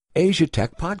Asia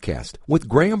Tech Podcast with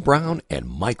Graham Brown and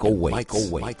Michael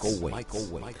Waits.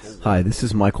 Hi, this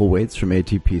is Michael Waits from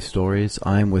ATP Stories.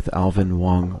 I'm with Alvin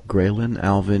Wang Graylin.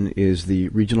 Alvin is the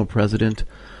regional president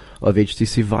of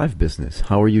HTC Vive business.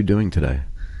 How are you doing today?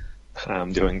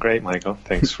 I'm doing great, Michael.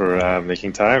 Thanks for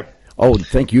making time. Oh,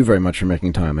 thank you very much for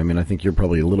making time. I mean, I think you're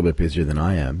probably a little bit busier than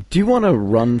I am. Do you want to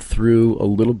run through a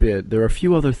little bit? There are a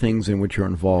few other things in which you're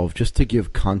involved, just to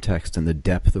give context and the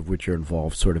depth of which you're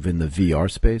involved sort of in the VR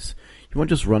space. You want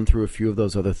to just run through a few of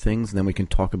those other things, and then we can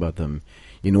talk about them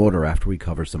in order after we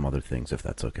cover some other things, if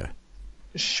that's okay.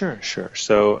 Sure.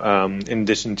 So in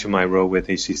addition to my role with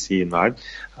HTC and Vive,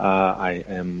 I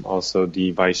am also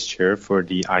the vice chair for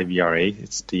the IVRA.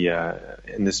 It's the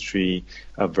Industry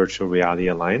of Virtual Reality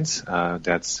Alliance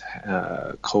that's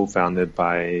co-founded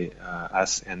by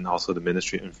us and also the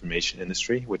Ministry of Information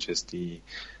Industry, which is the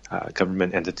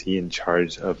government entity in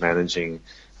charge of managing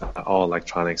all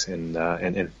electronics and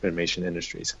information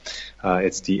industries.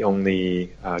 It's the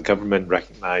only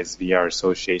government-recognized VR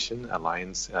association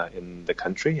alliance in the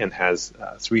country and has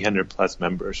 300-plus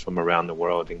members from around the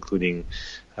world, including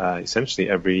essentially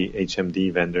every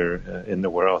HMD vendor in the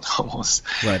world almost.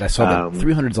 Right, I saw that.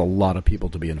 300 is a lot of people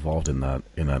to be involved in that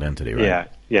entity, right?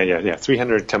 Yeah.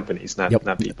 300 companies,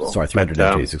 not people. Sorry, 300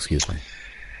 entities, excuse me.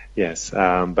 Yes,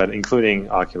 but including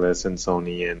Oculus and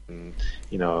Sony and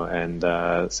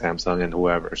Samsung and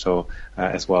whoever. So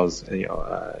as well as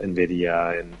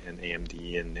Nvidia and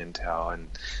AMD and Intel and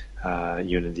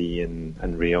Unity and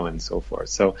Unreal and so forth.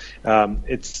 So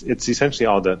it's essentially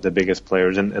all the biggest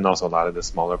players and also a lot of the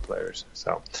smaller players.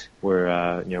 So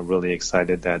we're really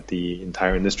excited that the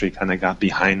entire industry kind of got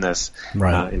behind us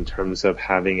in terms of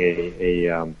having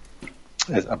a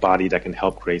body that can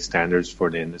help create standards for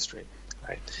the industry.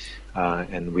 Right.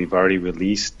 And we've already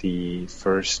released the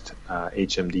first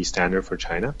HMD standard for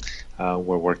China.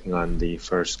 We're working on the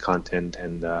first content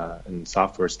and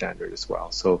software standard as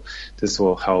well. So this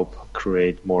will help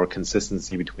create more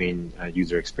consistency between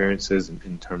user experiences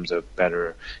in terms of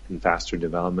better and faster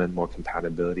development, more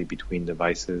compatibility between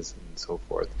devices and so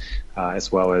forth, as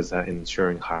well as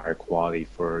ensuring higher quality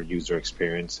for user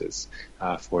experiences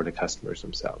for the customers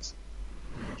themselves.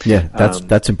 Yeah,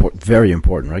 that's important, very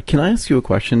important, right? Can I ask you a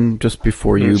question just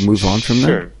before you move on from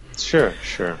there? Sure.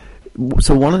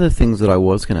 So one of the things that I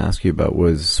was going to ask you about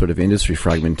was sort of industry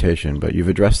fragmentation, but you've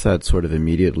addressed that sort of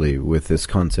immediately with this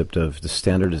concept of the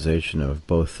standardization of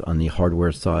both on the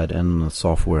hardware side and on the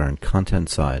software and content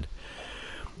side.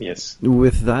 Yes.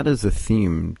 With that as a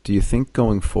theme, do you think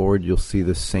going forward you'll see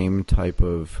the same type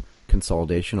of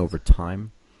consolidation over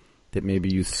time that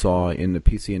maybe you saw in the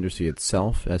PC industry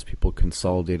itself as people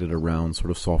consolidated around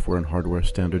sort of software and hardware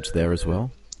standards there as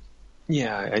well?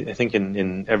 Yeah, I think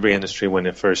in every industry when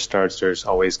it first starts, there's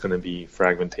always going to be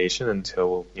fragmentation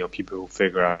until people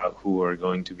figure out who are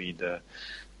going to be the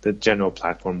general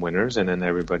platform winners, and then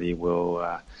everybody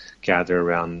will gather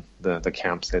around the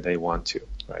camps that they want to.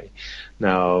 Right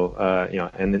now,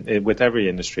 and with every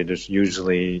industry, there's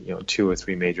usually 2 or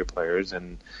 3 major players,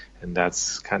 and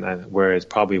that's kind of where it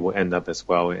probably will end up as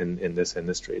well in this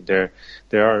industry. There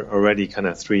are already kind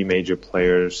of 3 major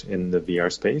players in the VR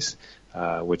space,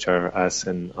 which are us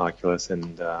and Oculus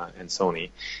and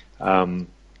Sony.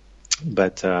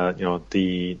 But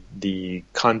the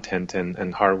content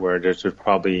and hardware, there's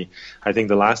probably, I think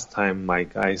the last time my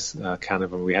guys counted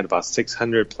them, we had about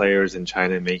 600 players in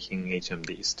China making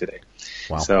HMDs today.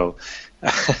 Wow. So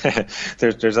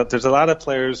there's a lot of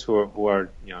players who are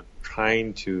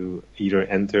trying to either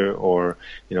enter or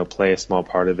play a small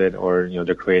part of it, or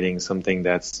they're creating something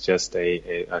that's just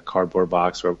a cardboard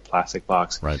box or a plastic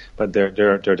box. Right. But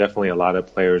there are definitely a lot of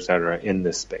players that are in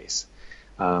this space.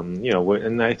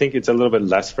 And I think it's a little bit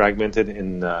less fragmented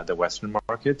in the Western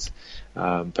markets,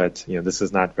 but this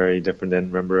is not very different than,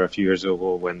 remember a few years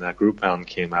ago when Groupon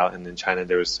came out, and in China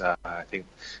there was I think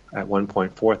at one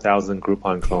point 4,000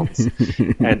 Groupon clones,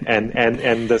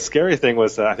 and the scary thing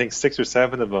was I think 6 or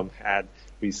 7 of them had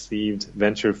received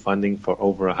venture funding for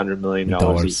over $100 million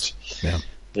each. Yeah.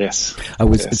 Yes.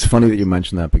 It's funny that you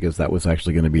mentioned that, because that was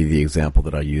actually going to be the example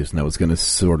that I used, and I was going to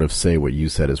sort of say what you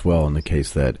said as well, in the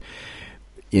case that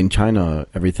in China,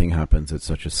 everything happens at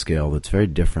such a scale that's very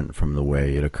different from the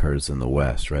way it occurs in the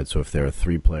West, right? So if there are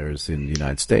 3 players in the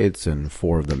United States and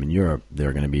 4 of them in Europe, there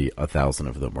are going to be 1,000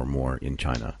 of them or more in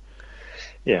China.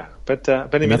 Yeah, but I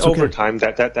mean, over time,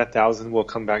 that 1,000 will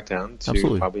come back down to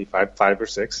Absolutely. Probably five or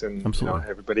 6, and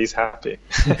everybody's happy.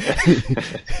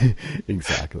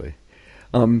 Exactly.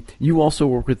 You also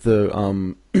work with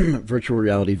the Virtual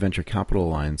Reality Venture Capital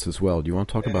Alliance as well. Do you want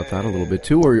to talk about that a little bit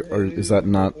too, or is that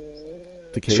not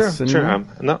the case Sure.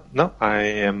 No. I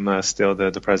am still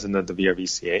the president of the VR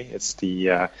VCA. It's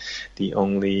the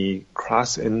only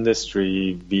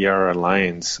cross-industry VR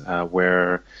alliance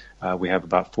where we have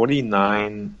about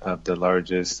 49 of the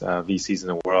largest VCs in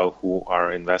the world who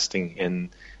are investing in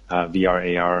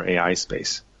VR, AR, AI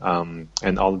space.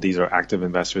 And all of these are active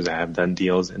investors that have done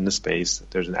deals in the space.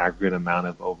 There's an aggregate amount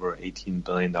of over $18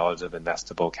 billion of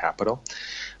investable capital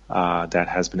that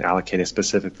has been allocated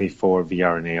specifically for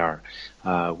VR and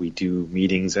AR. We do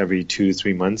meetings every 2 to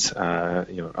 3 months,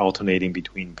 alternating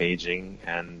between Beijing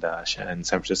and San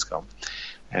Francisco.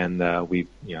 And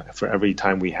for every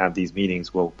time we have these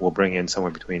meetings, we'll bring in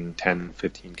somewhere between 10 and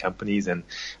 15 companies, and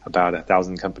about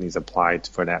 1,000 companies applied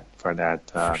for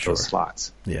those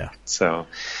slots. Yeah. So,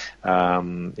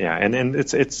 and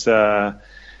it's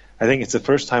I think it's the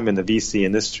first time in the VC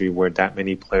industry where that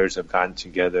many players have gotten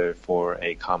together for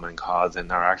a common cause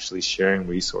and are actually sharing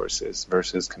resources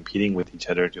versus competing with each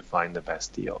other to find the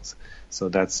best deals. So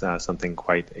that's something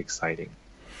quite exciting.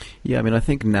 Yeah, I mean, I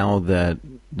think now that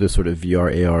the sort of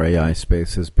VR, AR, AI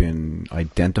space has been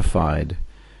identified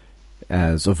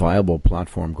as a viable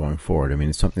platform going forward. I mean,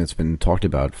 it's something that's been talked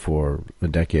about for a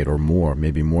decade or more,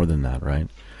 maybe more than that, right?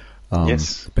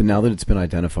 Yes. But now that it's been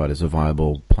identified as a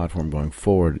viable platform going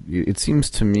forward, it seems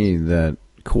to me that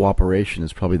cooperation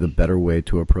is probably the better way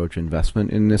to approach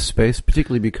investment in this space,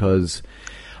 particularly because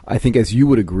I think, as you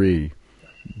would agree,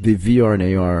 the VR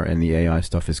and AR and the AI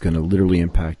stuff is going to literally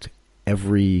impact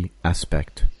every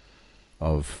aspect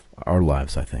of our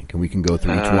lives, I think. And we can go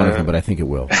through each one of them, but I think it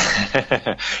will.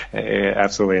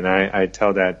 Absolutely. And I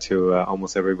tell that to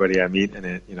almost everybody I meet.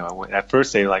 And at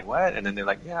first they're like, what? And then they're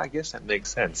like, yeah, I guess that makes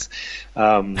sense.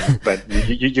 But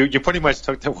you pretty much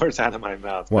took the words out of my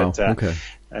mouth. Wow. But, okay.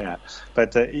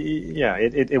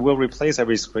 It will replace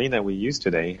every screen that we use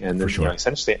today. And then, sure.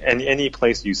 Essentially any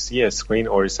place you see a screen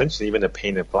or essentially even a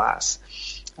pane of glass,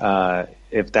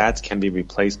 if that can be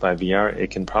replaced by VR,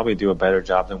 it can probably do a better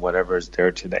job than whatever is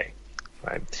there today,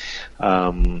 right?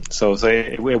 So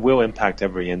it will impact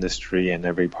every industry and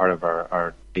every part of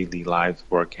our daily lives,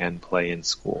 work and play in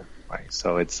school, right?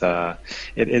 So it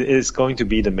is going to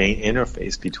be the main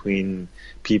interface between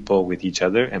people with each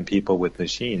other and people with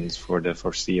machines for the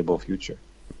foreseeable future.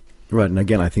 Right, and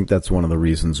again, I think that's one of the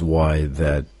reasons why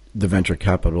that the venture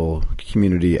capital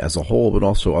community as a whole, but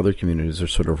also other communities, are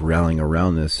sort of rallying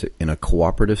around this in a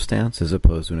cooperative stance as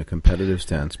opposed to in a competitive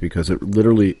stance, because it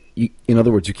literally, in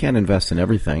other words, you can't invest in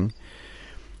everything,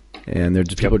 and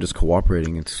people are just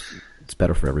cooperating. It's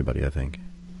better for everybody, I think.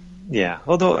 Yeah,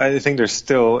 although I think it's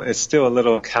still a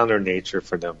little counter nature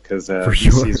for them, because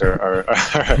VCs are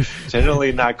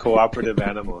generally not cooperative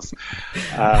animals.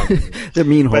 They're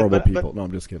mean, horrible people. No,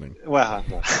 I'm just kidding. Well,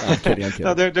 no. I'm kidding.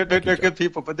 No, they're good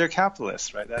people, but they're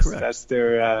capitalists, right? That's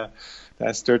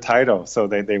their title. So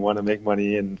they want to make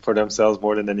money for themselves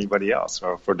more than anybody else,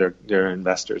 or for their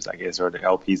investors, I guess, or the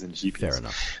LPs and GPs. Fair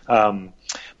enough.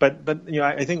 But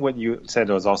I think what you said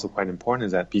was also quite important,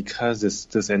 is that because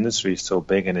this industry is so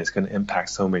big and it's going to impact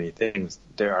so many things,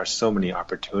 there are so many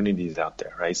opportunities out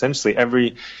there, right? Essentially,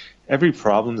 every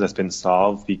problem that's been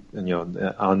solved,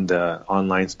 on the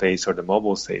online space or the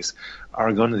mobile space,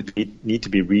 are going to need to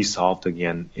be resolved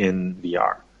again in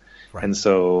VR. Right. And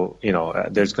so,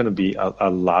 there's going to be a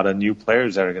lot of new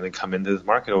players that are going to come into this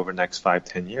market over the next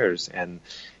 5-10 years. And,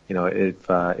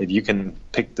 if you can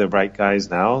pick the right guys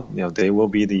now, they will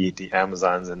be the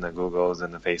Amazons and the Googles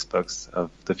and the Facebooks of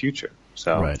the future.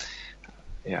 So, right.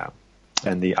 Yeah.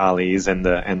 And the Alis and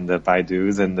the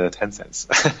Baidus and the Tencents.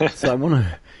 So I want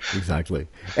to exactly,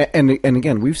 and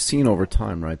again, we've seen over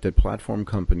time, right, that platform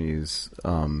companies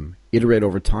iterate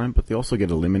over time, but they also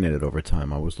get eliminated over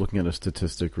time. I was looking at a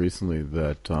statistic recently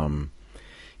that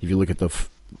if you look at the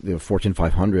Fortune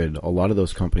 500, a lot of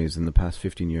those companies in the past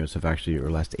 15 years have actually, or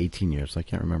last 18 years, I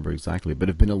can't remember exactly, but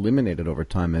have been eliminated over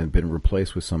time and have been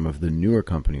replaced with some of the newer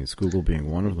companies, Google being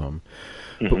one of them.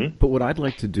 Mm-hmm. But what I'd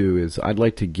like to do is I'd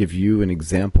like to give you an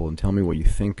example and tell me what you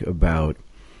think about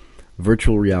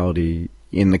virtual reality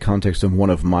in the context of one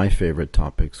of my favorite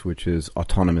topics, which is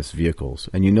autonomous vehicles.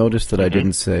 And you notice that I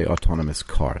didn't say autonomous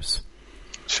cars.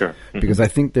 Sure. Mm-hmm. Because I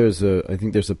think there's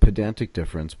a pedantic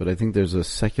difference, but I think there's a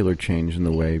secular change in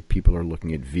the way people are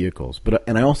looking at vehicles.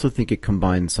 And I also think it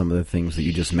combines some of the things that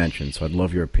you just mentioned. So I'd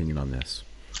love your opinion on this.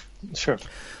 Sure.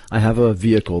 I have a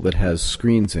vehicle that has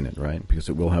screens in it, right? Because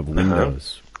it will have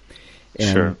windows. And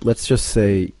sure. Let's just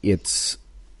say it's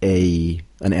an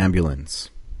ambulance.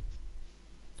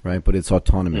 right? But it's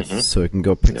autonomous, so it can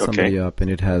go pick somebody up, and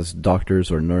it has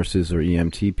doctors or nurses or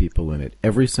EMT people in it.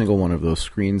 Every single one of those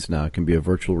screens now can be a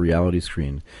virtual reality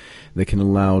screen that can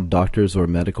allow doctors or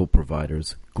medical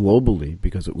providers globally,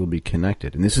 because it will be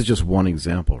connected. And this is just one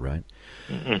example, right?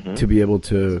 To be able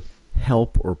to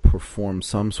help or perform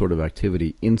some sort of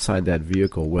activity inside that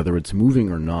vehicle, whether it's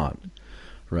moving or not,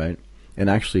 right? And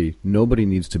actually, nobody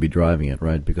needs to be driving it,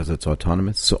 right, because it's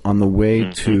autonomous. So on the way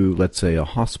to, let's say, a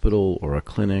hospital or a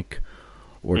clinic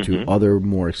or to other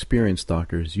more experienced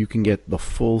doctors, you can get the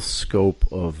full scope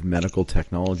of medical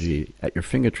technology at your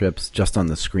fingertips just on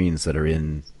the screens that are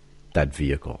in that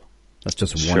vehicle. That's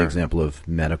just one example of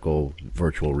medical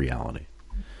virtual reality.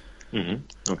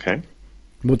 Okay.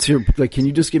 What's your, like, can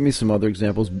you just give me some other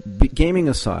examples, gaming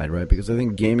aside, right? Because I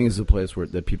think gaming is the place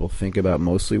that people think about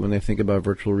mostly when they think about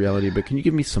virtual reality. But can you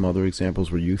give me some other examples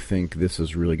where you think this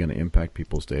is really going to impact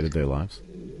people's day-to-day lives?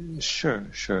 Sure.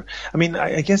 I mean,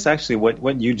 I guess actually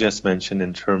what you just mentioned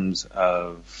in terms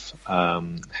of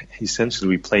essentially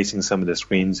replacing some of the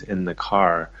screens in the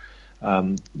car,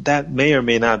 that may or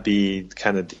may not be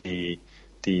kind of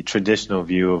the traditional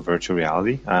view of virtual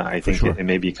reality. I think it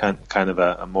may be kind of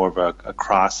a more of a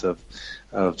cross of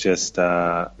just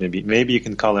maybe you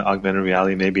can call it augmented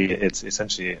reality. Maybe it's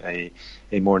essentially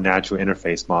a more natural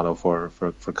interface model for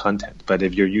content. But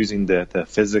if you're using the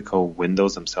physical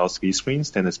windows themselves to be screens,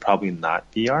 then it's probably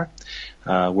not VR.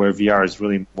 Where VR is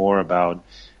really more about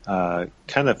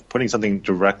kind of putting something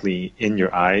directly in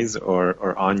your eyes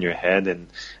or on your head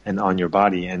and on your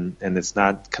body, and it's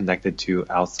not connected to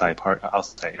outside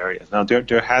areas. Now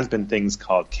there has been things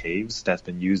called caves that's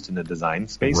been used in the design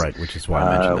space, right? Which is why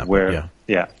I mentioned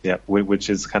that. Which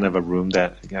is kind of a room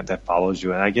that follows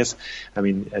you. And I guess, I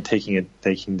mean, taking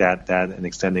that and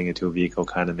extending it to a vehicle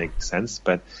kind of makes sense.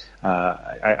 But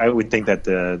I would think that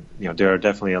there are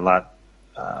definitely a lot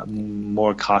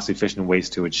more cost-efficient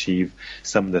ways to achieve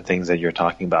some of the things that you're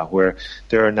talking about, where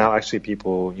there are now actually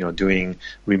people, doing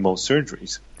remote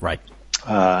surgeries. Right.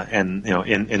 And,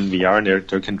 in VR,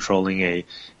 they're controlling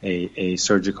a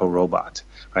surgical robot,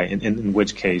 right? In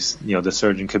which case, the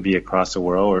surgeon could be across the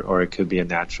world, or it could be a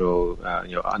natural,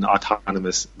 an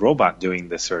autonomous robot doing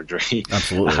the surgery.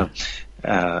 Absolutely.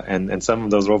 And some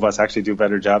of those robots actually do a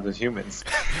better job than humans.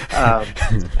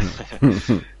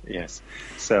 Yes.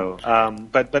 So,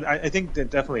 but I think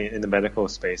that definitely in the medical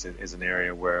space is an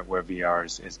area where VR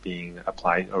is being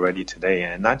applied already today,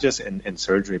 and not just in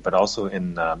surgery, but also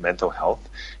in mental health.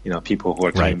 People who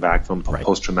are coming back from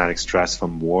post-traumatic stress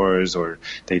from wars, or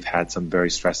they've had some very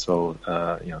stressful,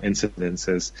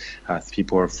 incidences.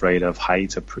 People are afraid of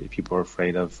heights. People are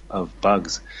afraid of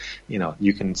bugs.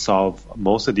 You can solve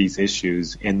most of these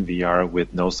issues in VR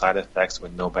with no side effects,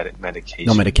 with no medication.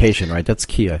 No medication, right? That's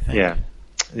key, I think.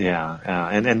 Yeah,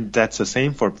 and that's the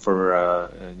same for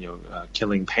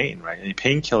killing pain, right? And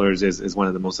painkillers is one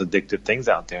of the most addictive things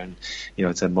out there, and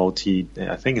it's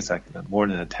I think it's like more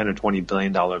than a $10 or $20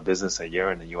 billion business a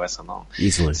year in the U.S. alone.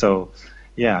 Easily. So,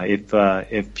 yeah,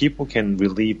 if people can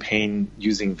relieve pain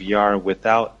using VR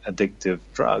without addictive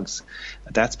drugs,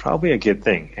 that's probably a good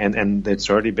thing. And it's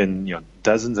already been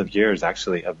dozens of years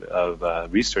actually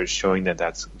of research showing that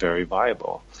that's very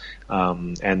viable.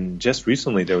 And just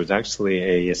recently there was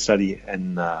actually a study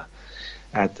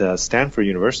at Stanford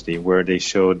University where they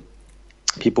showed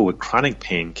people with chronic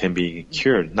pain can be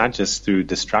cured, not just through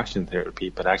distraction therapy,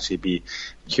 but actually be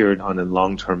cured on a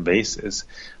long-term basis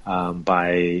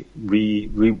by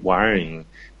rewiring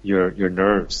your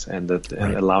nerves and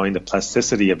allowing the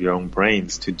plasticity of your own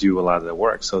brains to do a lot of the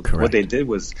work. So what they did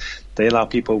was they allow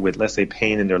people with, let's say,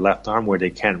 pain in their left arm where they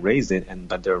can't raise it,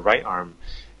 but their right arm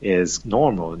is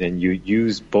normal. Then you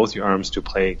use both your arms to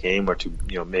play a game or to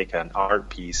make an art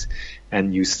piece,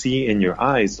 and you see in your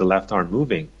eyes the left arm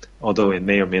moving, although it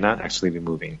may or may not actually be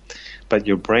moving. But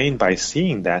your brain, by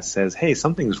seeing that, says, hey,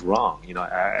 something's wrong.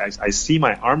 I see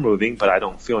my arm moving, but I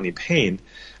don't feel any pain.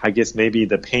 I guess maybe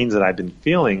the pains that I've been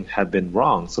feeling have been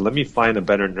wrong. So let me find a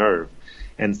better nerve.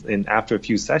 And after a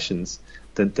few sessions,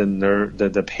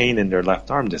 the pain in their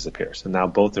left arm disappears. And now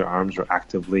both their arms are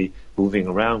actively moving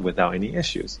around without any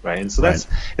issues, right? And so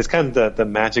it's kind of the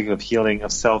magic of healing,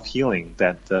 of self-healing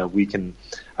that we can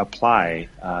apply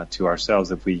to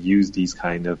ourselves if we use these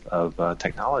kind of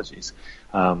technologies.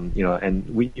 And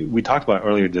we talked about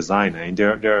earlier design. I mean,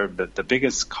 there are the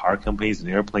biggest car companies and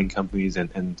airplane companies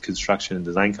and construction and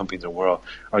design companies in the world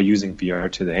are using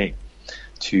VR today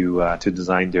to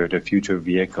design their future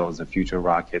vehicles, the future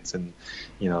rockets, and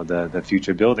the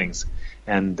future buildings.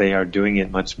 And they are doing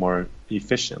it much more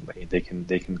efficiently. They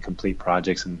can complete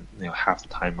projects in half the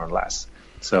time or less.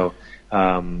 So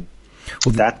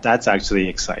Well, that's actually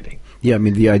exciting. Yeah, I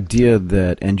mean, the idea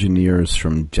that engineers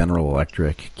from General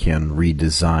Electric can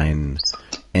redesign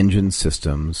engine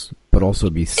systems, but also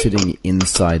be sitting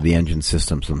inside the engine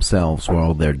systems themselves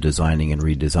while they're designing and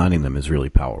redesigning them is really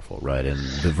powerful, right? And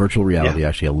the virtual reality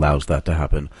actually allows that to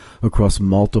happen across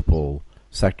multiple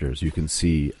sectors. You can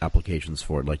see applications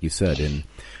for it, like you said, in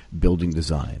building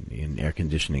design, in air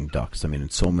conditioning ducts. I mean, in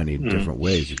so many different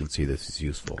ways you can see this is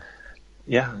useful.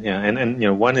 Yeah,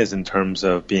 and one is in terms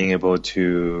of being able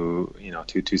to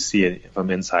to see it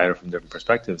from inside or from different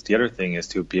perspectives. The other thing is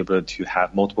to be able to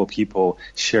have multiple people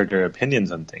share their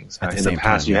opinions on things. In the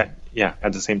past, you had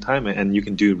at the same time, and you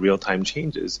can do real time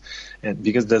changes. And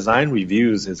because design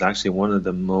reviews is actually one of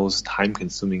the most time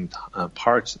consuming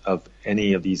parts of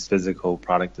any of these physical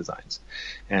product designs,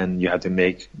 and you have to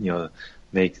make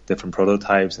different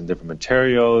prototypes and different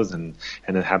materials and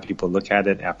then have people look at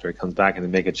it after it comes back and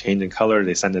then make a change in color.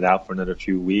 They send it out for another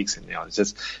few weeks, and it's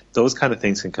just those kind of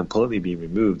things can completely be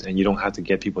removed, and you don't have to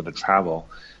get people to travel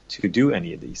to do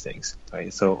any of these things,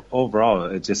 right? So overall,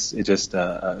 it just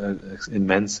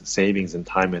immense savings in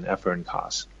time and effort and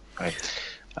cost, right?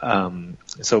 We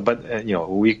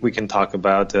can talk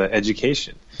about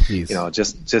education. Please.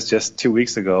 Just 2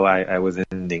 weeks ago, I was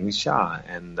in Ningxia,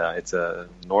 and it's a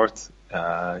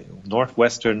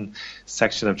northwestern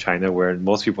section of China where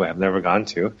most people have never gone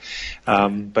to.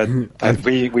 But I've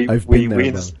been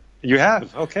there. You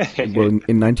have? Okay. Well,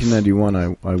 in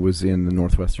 1991, I was in the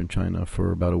northwestern China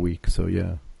for about a week. So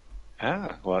yeah.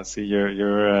 Well, see,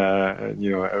 you're a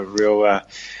real a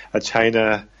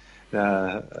China.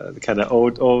 Kind of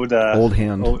old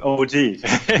hand. OG.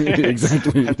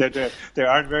 Exactly. There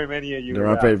aren't very many of you. There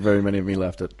aren't very many of me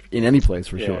left in any place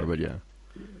for sure, but yeah.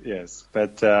 Yes,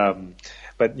 but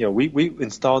we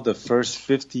installed the first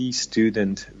 50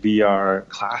 student VR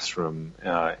classroom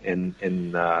in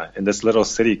this little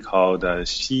city called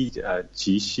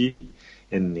Jixi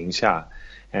in Ningxia.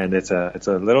 And it's a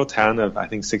little town of, I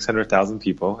think, 600,000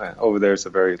 people. Over there, it's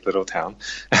a very little town.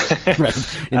 Fair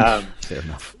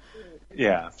enough.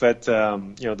 Yeah, but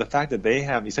the fact that they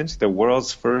have essentially the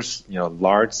world's first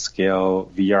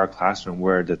large-scale VR classroom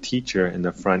where the teacher in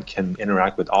the front can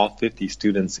interact with all 50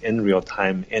 students in real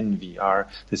time in VR.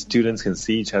 The students can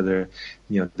see each other.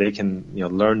 They can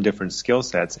learn different skill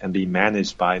sets and be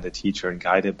managed by the teacher and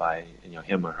guided by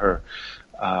him or her.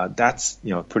 That's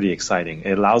pretty exciting.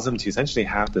 It allows them to essentially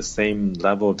have the same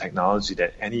level of technology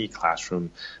that any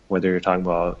classroom, whether you're talking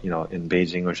about in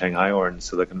Beijing or Shanghai or in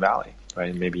Silicon Valley,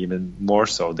 right? Maybe even more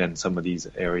so than some of these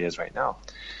areas right now.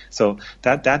 So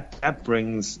that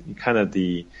brings kind of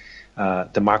the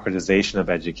democratization of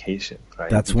education, right?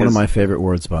 That's one of my favorite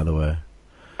words, by the way.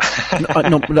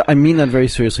 No, but I mean that very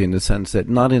seriously in the sense that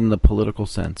not in the political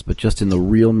sense, but just in the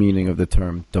real meaning of the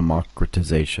term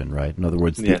democratization, right? In other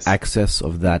words, the access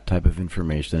of that type of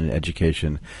information and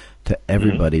education to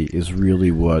everybody is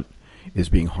really what is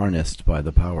being harnessed by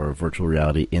the power of virtual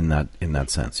reality in that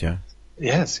sense, yeah?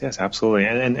 Yes, absolutely.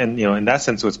 And in that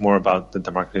sense, it's more about the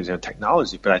democratization of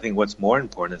technology. But I think what's more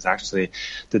important is actually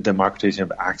the democratization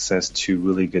of access to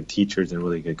really good teachers and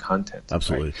really good content.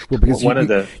 Absolutely. Right? Well, because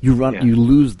you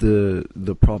lose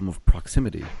the problem of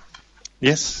proximity.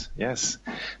 Yes.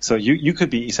 So you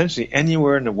could be essentially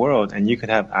anywhere in the world, and you could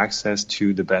have access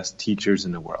to the best teachers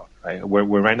in the world. Right?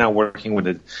 We're right now working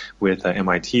with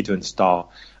MIT to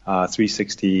install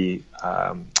 360.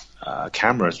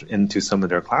 Cameras into some of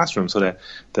their classrooms so that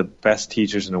the best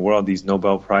teachers in the world, these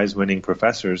Nobel Prize winning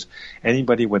professors,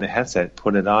 anybody with a headset,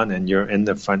 put it on and you're in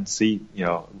the front seat,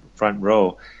 front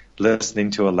row,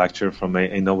 listening to a lecture from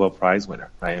a Nobel Prize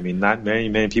winner, right? I mean, not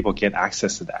many people get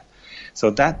access to that. So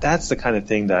that's the kind of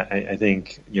thing that I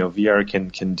think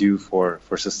VR can do for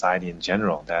society in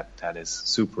general. That is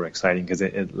super exciting because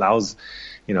it allows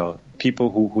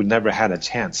people who never had a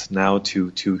chance now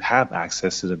to have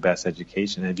access to the best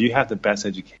education. And if you have the best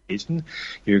education,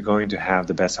 you're going to have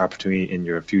the best opportunity in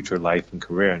your future life and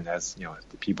career. And that's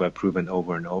the people have proven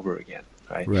over and over again,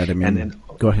 right? Right. I mean,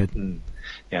 go ahead.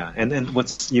 Yeah, and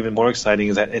what's even more exciting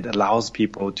is that it allows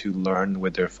people to learn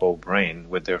with their full brain,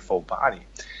 with their full body.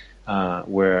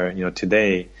 Where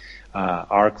today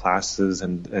our classes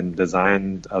and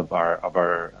design of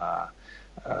our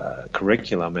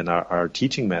curriculum and our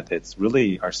teaching methods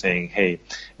really are saying, hey,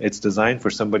 it's designed for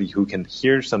somebody who can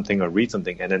hear something or read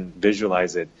something and then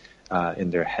visualize it in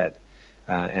their head,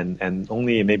 and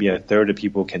only maybe a third of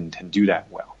people can do that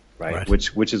well. Right.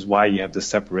 Which is why you have the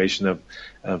separation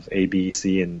of A, B,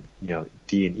 C, and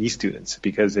D and E students,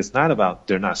 because it's not about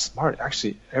they're not smart.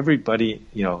 Actually, everybody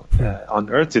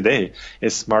on Earth today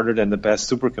is smarter than the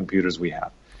best supercomputers we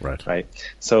have. Right.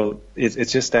 So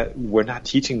it's just that we're not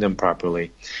teaching them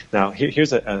properly. Now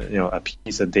here's a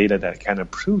piece of data that kind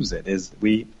of proves it. Is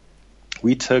we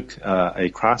took a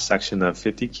cross section of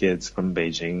 50 kids from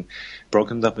Beijing,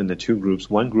 broken them up into two groups.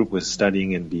 One group was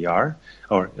studying in VR,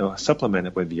 or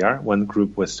supplemented with VR. One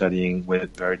group was studying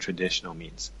with very traditional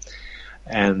means.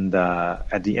 And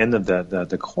at the end of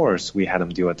the course, we had them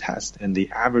do a test, and the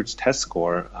average test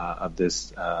score of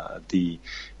this the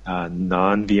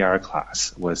non-VR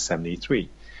class was 73.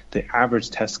 The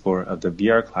average test score of the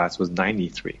VR class was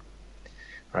 93.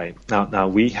 Right. Now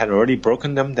we had already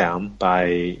broken them down by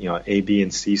A, B,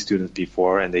 and C students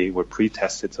before, and they were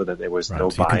pre-tested so that there was no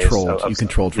so bias. You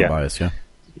controlled for bias, yeah.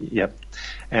 Yep.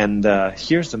 And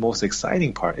here's the most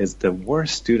exciting part: is the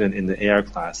worst student in the AR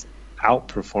class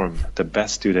outperformed the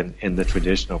best student in the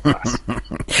traditional class.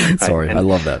 Sorry, I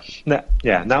love that.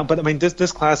 But I mean,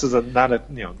 this class is not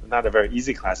a very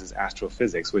easy class. It's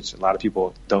astrophysics, which a lot of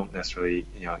people don't necessarily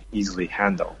easily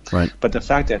handle. Right. But the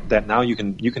fact that now you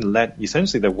can let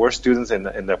essentially the worst students in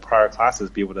the prior classes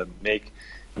be able to make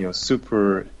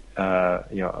super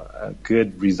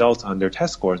good results on their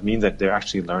test scores means that they're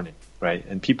actually learning. Right,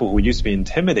 and people who used to be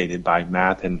intimidated by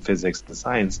math and physics and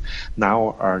science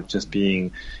now are just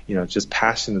being, just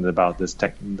passionate about this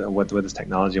what this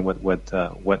technology and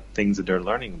what things that they're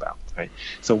learning about. Right.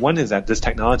 So one is that this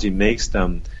technology makes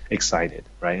them excited.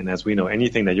 Right, and as we know,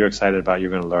 anything that you're excited about,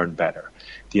 you're going to learn better.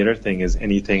 The other thing is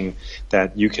anything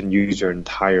that you can use your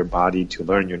entire body to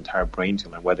learn, your entire brain to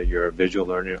learn, whether you're a visual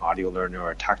learner, audio learner,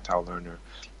 or a tactile learner,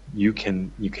 you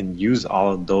can use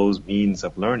all of those means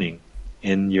of learning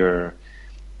in your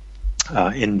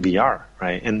in VR,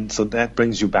 right? And so that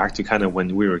brings you back to kind of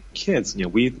when we were kids.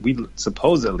 We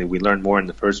supposedly we learn more in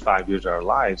the first 5 years of our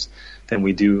lives than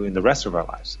we do in the rest of our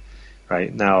lives,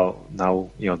 right? Now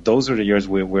those are the years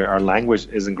where our language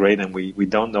isn't great and we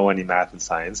don't know any math and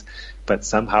science, but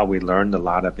somehow we learned a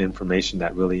lot of information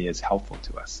that really is helpful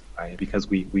to us, right? Because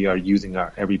we are using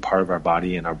every part of our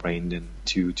body and our brain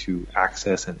to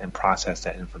access and process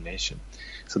that information.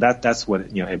 So that's what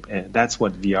that's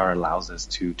what VR allows us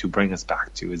to bring us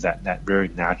back to, is that very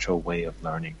natural way of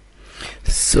learning.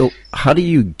 So how do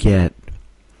you get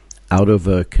out of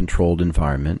a controlled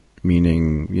environment,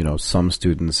 meaning some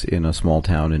students in a small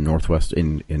town in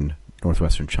northwestern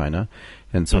China,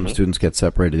 and some students get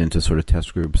separated into sort of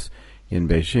test groups in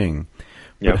Beijing?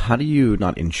 But how do you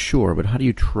how do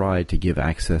you try to give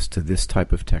access to this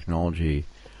type of technology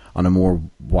on a more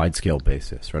wide-scale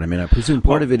basis, right? I mean, I presume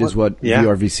part of it is what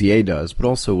VR VCA does, but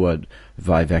also what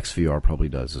Vive XVR probably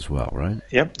does as well, right?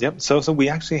 Yep. So we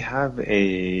actually have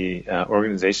a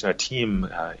organization, a team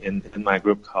in my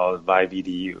group called Vive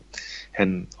EDU,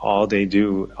 and all they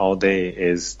do all day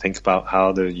is think about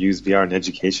how to use VR in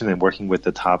education and working with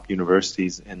the top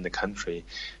universities in the country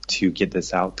to get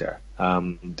this out there.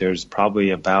 There's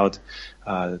probably about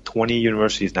 20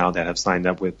 universities now that have signed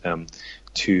up with them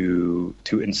to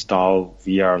install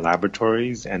VR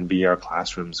laboratories and VR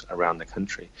classrooms around the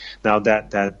country. Now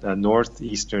that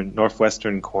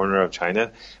northwestern corner of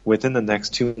China, within the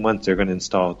next 2 months, they're going to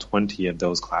install 20 of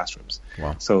those classrooms.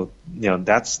 Wow. So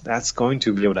that's going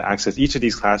to be able to access. Each of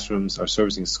these classrooms are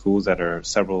servicing schools that are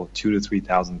 2,000 to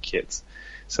 3,000 kids.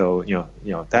 So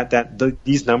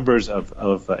these numbers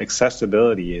of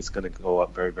accessibility is going to go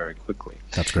up very, very quickly.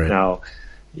 That's great. Now.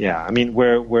 Yeah, I mean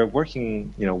we're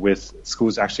working with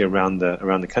schools actually around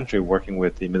the country, working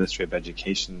with the Ministry of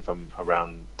Education from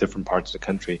around different parts of the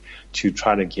country to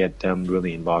try to get them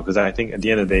really involved, because I think at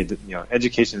the end of the day,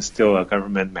 education is still a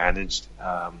government managed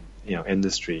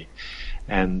industry,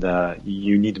 and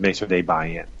you need to make sure they buy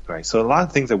in, right? So a lot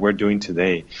of things that we're doing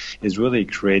today is really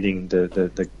creating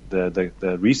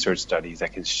the research studies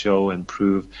that can show and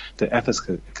prove the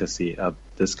efficacy of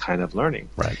this kind of learning.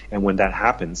 Right. And when that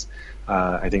happens,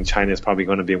 I think China is probably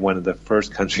going to be one of the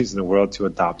first countries in the world to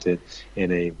adopt it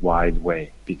in a wide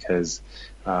way, because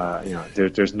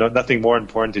there's nothing more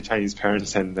important to Chinese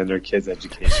parents than their kids'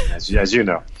 education, as you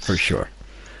know. For sure.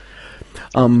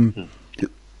 On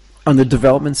the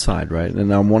development side, right,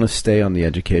 and I want to stay on the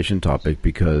education topic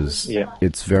because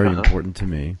it's very important to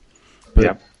me,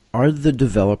 but are the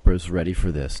developers ready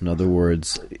for this? In other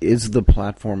words, is the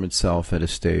platform itself at a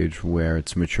stage where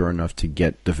it's mature enough to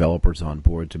get developers on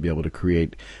board to be able to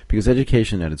create? Because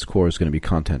education at its core is going to be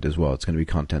content as well. It's going to be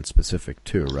content specific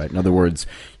too, right? In other words,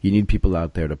 you need people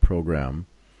out there to program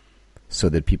so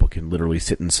that people can literally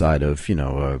sit inside of,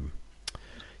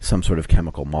 some sort of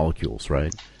chemical molecules,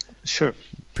 right? Sure.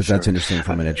 Because that's interesting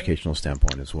from an educational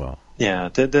standpoint as well. Yeah,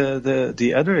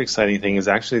 the other exciting thing is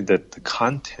actually that the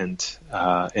content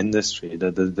industry,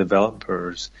 the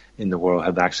developers in the world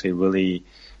have actually really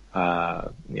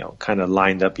kind of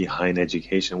lined up behind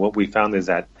education. What we found is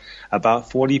that about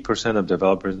 40% of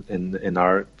developers in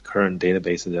our current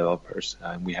database of developers,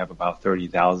 and we have about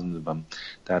 30,000 of them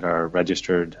that are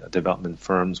registered development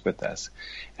firms with us,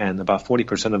 and about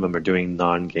 40% of them are doing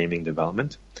non-gaming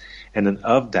development. And then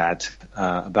of that,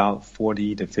 about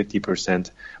 40 to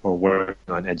 50% are working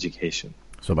on education.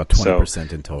 So about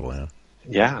 20% in total,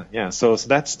 yeah. Yeah. So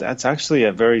that's actually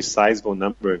a very sizable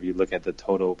number if you look at the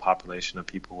total population of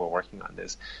people who are working on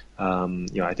this.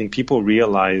 I think people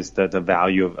realize that the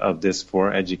value of this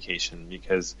for education,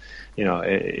 because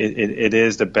it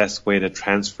is the best way to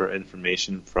transfer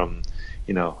information from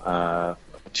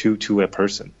to a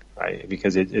person. Right,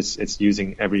 because it's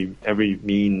using every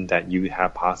mean that you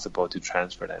have possible to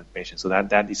transfer that information. So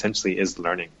that essentially is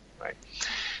learning, right?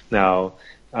 Now,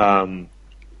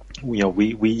 we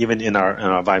even in our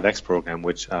ViveX program,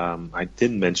 which I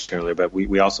didn't mention earlier, but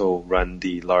we also run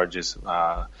the largest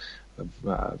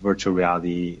virtual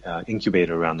reality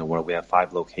incubator around the world. We have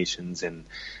 5 locations in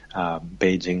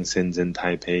Beijing, Shenzhen,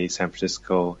 Taipei, San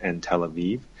Francisco, and Tel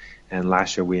Aviv. And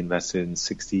last year we invested in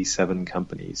 67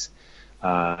 companies.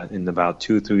 In about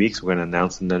 2-3 weeks, we're going to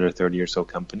announce another 30 or so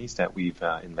companies that we've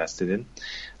invested in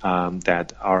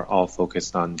that are all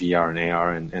focused on VR and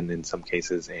AR and in some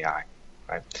cases AI.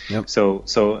 Right. Yep.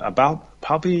 So about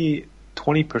probably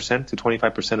 20% to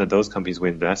 25% of those companies we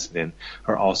invested in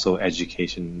are also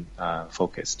education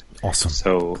focused. Awesome.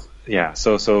 So yeah,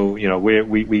 so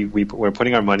we're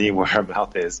putting our money where our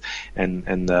mouth is,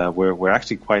 and we're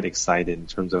actually quite excited in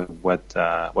terms of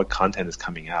what content is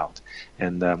coming out,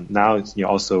 and now it's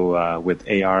also with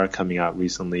AR coming out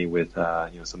recently with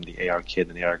some of the AR Kit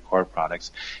and AR Core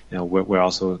products, we're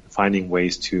also finding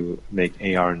ways to make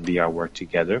AR and VR work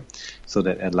together, so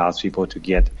that it allows people to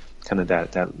get kind of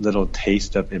that little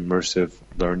taste of immersive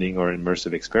learning or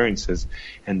immersive experiences,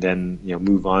 and then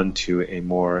move on to a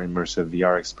more immersive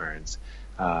VR experience,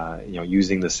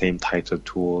 using the same types of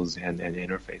tools and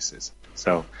interfaces.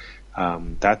 So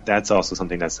that's also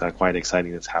something that's quite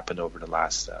exciting that's happened over the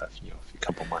last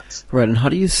couple months. Right, and how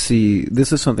do you see,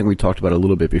 this is something we talked about a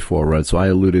little bit before, right? So I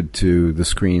alluded to the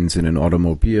screens in an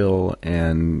automobile,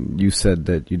 and you said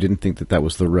that you didn't think that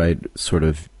was the right sort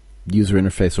of user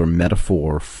interface or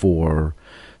metaphor for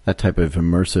that type of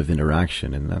immersive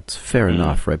interaction, and that's fair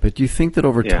enough, right? But do you think that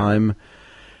over time,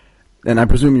 and I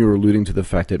presume you were alluding to the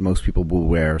fact that most people will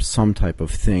wear some type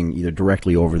of thing either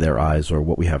directly over their eyes or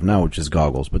what we have now, which is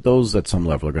goggles, but those at some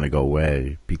level are going to go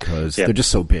away because they're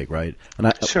just so big, right? And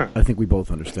I think we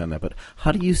both understand that, but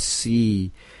how do you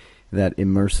see that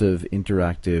immersive,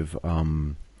 interactive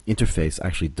interface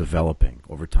actually developing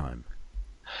over time?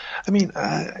 I mean,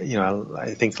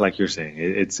 I think like you're saying,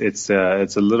 it's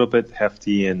a little bit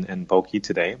hefty and bulky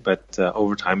today, but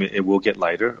over time it will get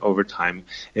lighter. Over time,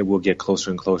 it will get closer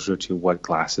and closer to what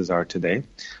glasses are today.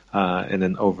 And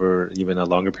then over even a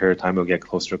longer period of time, it'll get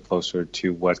closer and closer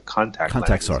to what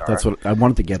contacts are. That's what I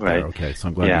wanted to get there. Okay, so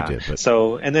I'm glad you did. But.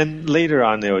 So, and then later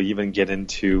on, they'll even get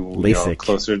into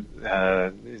closer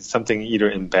something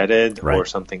either embedded or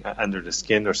something under the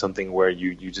skin, or something where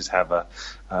you just have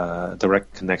a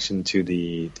direct connection to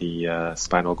the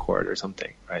spinal cord or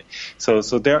something, right? So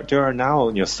there are now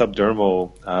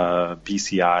subdermal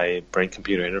BCI, brain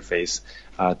computer interface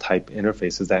type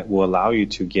interfaces that will allow you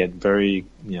to get very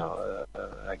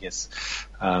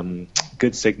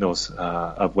good signals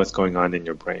of what's going on in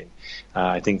your brain.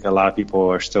 I think a lot of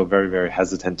people are still very, very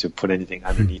hesitant to put anything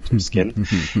underneath their skin.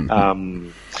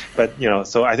 But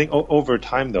so I think over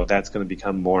time though, that's going to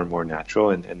become more and more natural,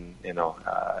 and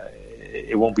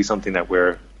it won't be something that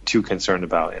we're too concerned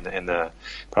about in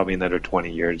probably another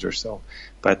 20 years or so.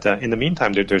 But in the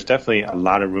meantime, there's definitely a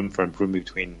lot of room for improvement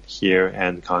between here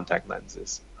and contact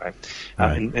lenses, right?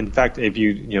 In fact, if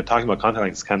talking about contact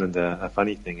lenses, kind of a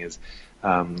funny thing is,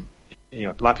 a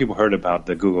lot of people heard about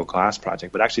the Google Glass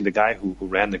project, but actually the guy who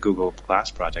ran the Google Glass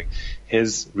project,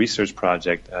 his research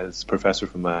project as professor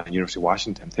from University of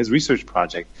Washington, his research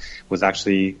project was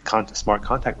actually smart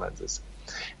contact lenses.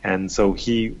 And so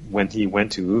when he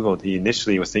went to Google, he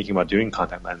initially was thinking about doing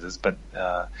contact lenses, but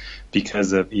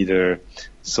because of either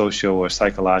social or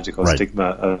psychological stigma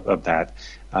of that,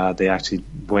 they actually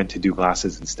went to do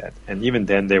glasses instead. And even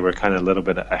then, they were kind of a little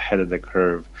bit ahead of the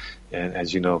curve, and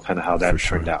as you know, kind of how that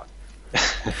turned out.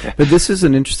 But this is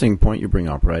an interesting point you bring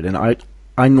up, right? And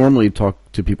I normally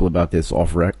talk to people about this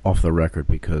off the record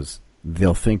because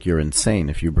they'll think you're insane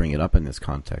if you bring it up in this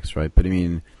context, right? But I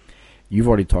mean, you've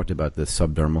already talked about the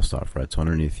subdermal stuff, right? So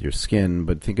underneath your skin,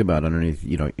 but think about underneath,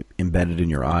 embedded in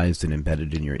your eyes and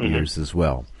embedded in your ears as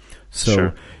well.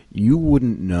 So you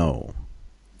wouldn't know,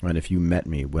 right, if you met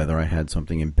me, whether I had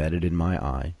something embedded in my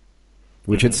eye,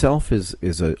 which itself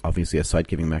is obviously a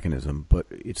sight-giving mechanism, but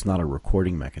it's not a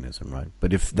recording mechanism, right?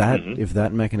 But if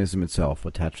that mechanism itself,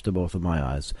 attached to both of my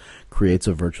eyes, creates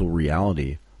a virtual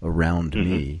reality around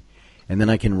me, and then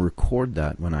I can record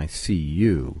that when I see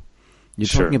you, you're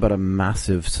talking about a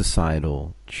massive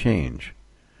societal change.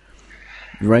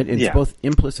 Right? It's both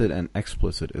implicit and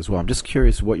explicit as well. I'm just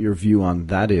curious what your view on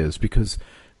that is, because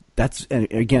that's, and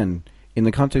again, in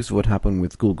the context of what happened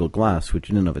with Google Glass, which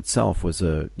in and of itself was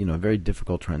a very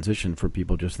difficult transition for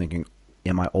people just thinking,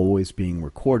 am I always being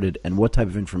recorded, and what type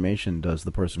of information does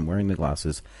the person wearing the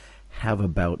glasses have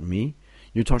about me?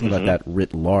 You're talking about that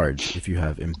writ large if you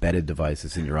have embedded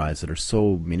devices in your eyes that are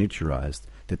so miniaturized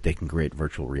that they can create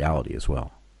virtual reality as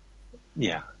well.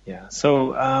 Yeah.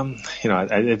 So,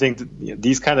 I think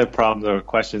these kind of problems or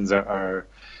questions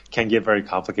can get very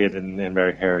complicated and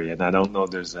very hairy, and I don't know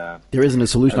there isn't a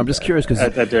solution. I'm just curious because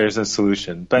that there is a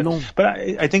solution, but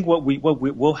I think what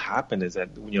will happen is that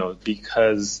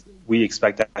because we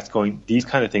expect that these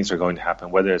kind of things are going to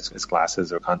happen, whether it's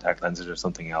glasses or contact lenses or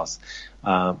something else.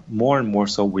 More and more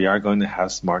so, we are going to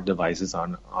have smart devices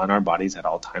on our bodies at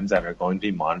all times that are going to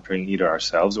be monitoring either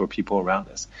ourselves or people around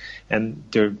us. And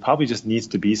there probably just needs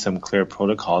to be some clear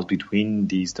protocols between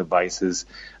these devices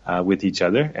with each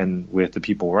other and with the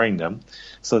people wearing them,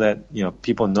 so that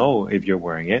people know if you're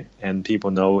wearing it, and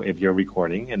people know if you're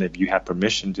recording, and if you have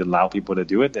permission to allow people to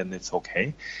do it, then it's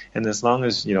okay. And as long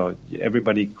as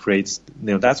everybody creates,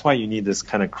 that's why you need this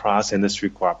kind of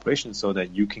cross-industry cooperation, so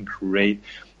that you can create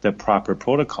the proper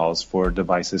protocols for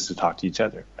devices to talk to each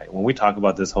other. Right? When we talk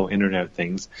about this whole internet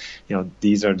things,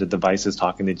 these are the devices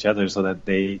talking to each other, so that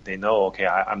they know, okay,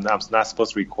 I'm not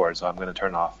supposed to record, so I'm going to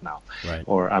turn off now. Right.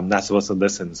 Or I'm not supposed to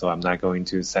listen, so I'm not going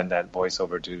to send that voice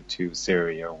over to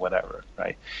Siri or whatever.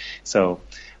 Right. So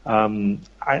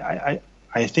I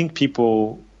think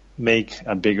people make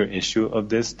a bigger issue of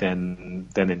this than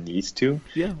it needs to.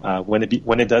 Yeah. When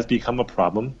it does become a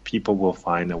problem, people will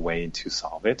find a way to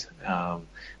solve it.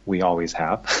 We always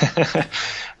have.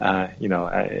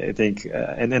 I think,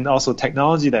 and then also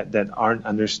technology that aren't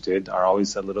understood are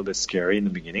always a little bit scary in the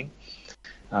beginning.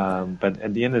 But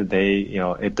at the end of the day,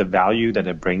 if the value that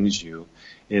it brings you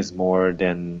is more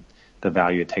than the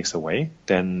value it takes away,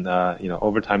 then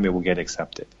over time it will get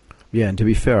accepted. Yeah, and to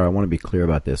be fair, I want to be clear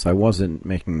about this. I wasn't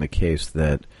making the case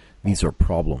that these are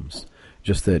problems.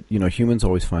 Just that, humans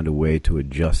always find a way to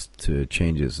adjust to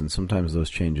changes, and sometimes those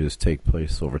changes take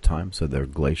place over time, so they're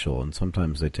glacial, and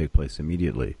sometimes they take place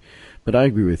immediately. But I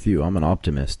agree with you. I'm an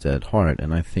optimist at heart,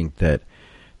 and I think that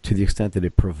to the extent that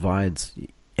it provides,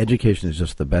 education is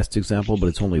just the best example, but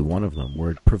it's only one of them,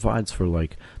 where it provides for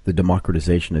the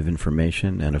democratization of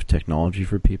information and of technology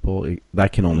for people.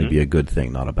 That can only be a good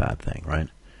thing, not a bad thing, right?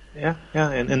 Yeah,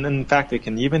 and in fact, it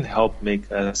can even help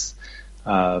make us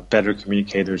better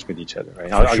communicators with each other,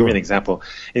 right? I'll give you an example.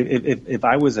 If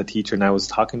I was a teacher and I was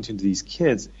talking to these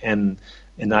kids and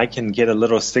I can get a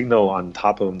little signal on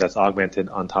top of them that's augmented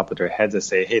on top of their heads that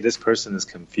say, hey, this person is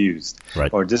confused,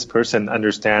 right, or this person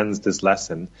understands this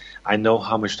lesson, I know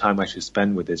how much time I should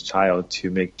spend with this child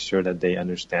to make sure that they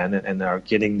understand it and are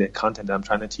getting the content that I'm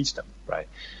trying to teach them, right?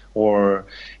 Or,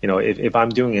 if I'm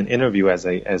doing an interview as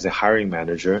a hiring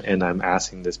manager and I'm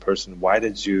asking this person, why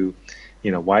did you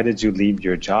leave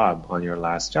your job on your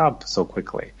last job so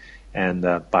quickly? And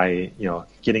by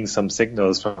getting some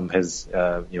signals from his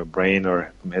brain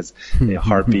or from his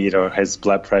heartbeat or his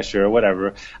blood pressure or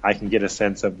whatever, I can get a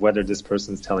sense of whether this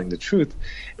person's telling the truth.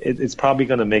 It's probably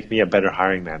going to make me a better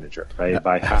hiring manager, right? If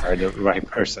I hire the right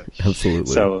person.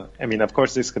 Absolutely. So, of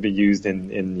course, this could be used in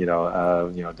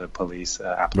the police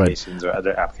applications, right, or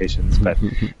other applications,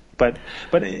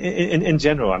 but in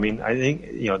general, I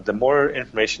think the more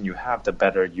information you have, the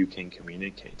better you can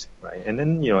communicate, right? And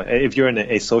then if you're in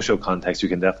a social context, you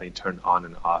can definitely turn on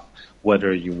and off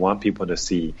whether you want people to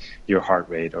see your heart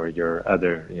rate or your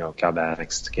other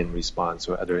galvanic skin response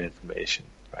or other information,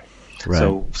 right?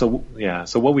 Right.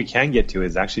 So what we can get to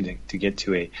is actually to get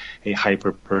to a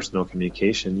hyper personal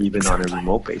communication, even on a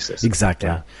remote basis.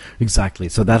 Exactly.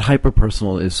 So that hyper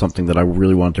personal is something that I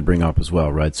really want to bring up as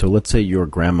well, right? So let's say your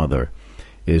grandmother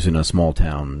is in a small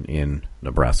town in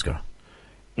Nebraska,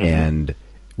 and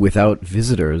without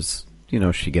visitors,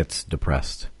 she gets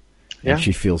depressed. And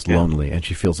she feels lonely, and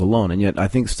she feels alone. And yet I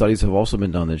think studies have also been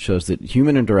done that shows that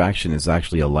human interaction is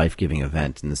actually a life-giving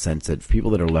event, in the sense that people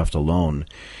that are left alone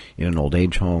in an old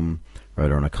age home,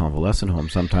 right, or in a convalescent home,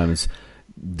 sometimes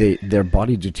their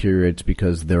body deteriorates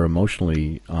because they're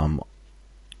emotionally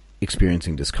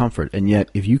experiencing discomfort. And yet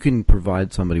if you can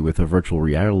provide somebody with a virtual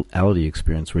reality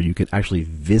experience where you can actually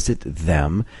visit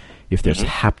them if there's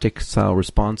haptic style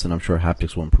response, and I'm sure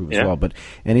haptics will improve as well, but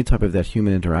any type of that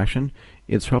human interaction,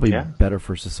 it's probably better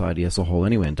for society as a whole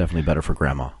anyway, and definitely better for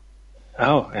grandma.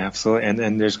 Oh, absolutely.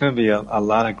 And there's going to be a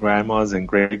lot of grandmas and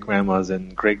great-grandmas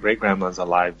and great-great-grandmas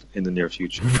alive in the near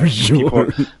future. For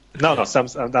sure.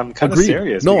 I'm kind of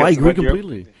serious. No, I agree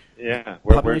completely. Yeah.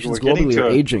 Populations globally are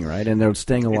aging, right? And they're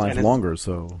staying alive longer,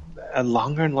 so...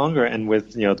 Longer and longer, and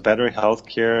with better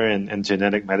healthcare and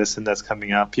genetic medicine that's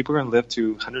coming out, people are going to live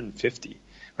to 150,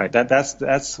 right?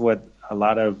 That's what a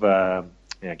lot of I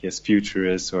guess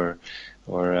futurists or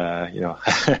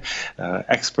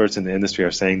experts in the industry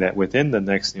are saying, that within the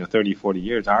next 30, 40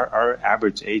 years, our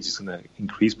average age is going to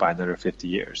increase by another 50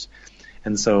 years,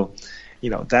 and so.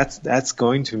 That's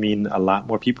going to mean a lot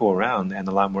more people around and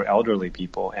a lot more elderly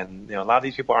people. And, a lot of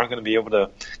these people aren't going to be able to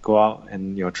go out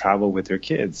and, travel with their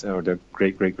kids or their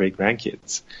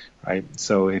great-great-great-grandkids, right?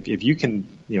 So if you can,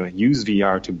 use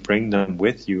VR to bring them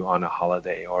with you on a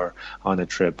holiday or on a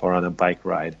trip or on a bike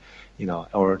ride,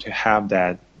 or to have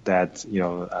that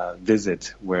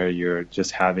visit where you're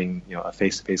just having a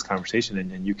face-to-face conversation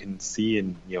and you can see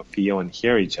and feel and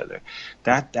hear each other,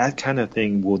 that kind of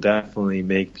thing will definitely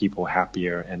make people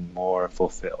happier and more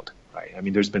fulfilled, right? I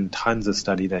mean, there's been tons of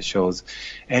study that shows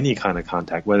any kind of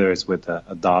contact, whether it's with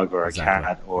a dog or a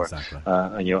cat or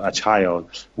a child,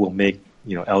 will make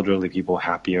elderly people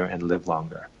happier and live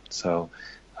longer. So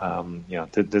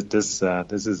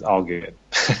this is all good.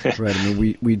 Right. I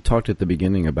mean, we talked at the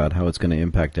beginning about how it's going to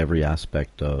impact every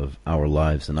aspect of our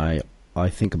lives, and I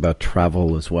think about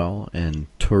travel as well and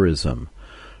tourism.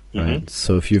 Right.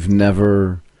 So if you've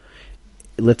never,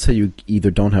 let's say you either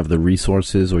don't have the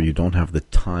resources or you don't have the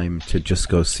time to just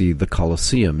go see the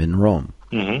Colosseum in Rome.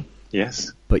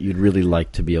 Yes. But you'd really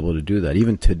like to be able to do that.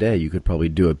 Even today, you could probably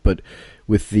do it. But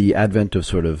with the advent of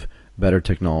sort of better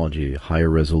technology, higher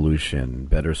resolution,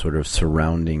 better sort of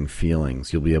surrounding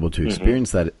feelings, you'll be able to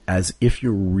experience that as if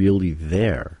you're really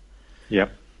there.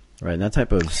 Yep. Right, and that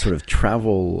type of sort of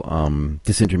travel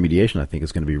disintermediation, I think,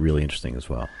 is going to be really interesting as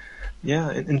well.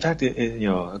 Yeah, in fact,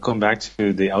 going back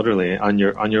to the elderly, on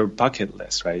your bucket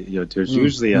list, right? There's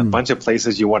usually a bunch of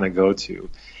places you want to go to,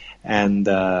 and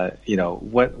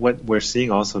what we're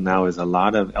seeing also now is a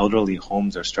lot of elderly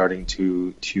homes are starting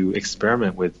to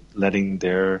experiment with letting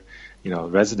their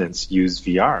residents use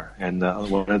VR, and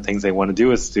one of the things they want to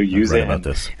do is to use it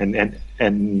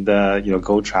and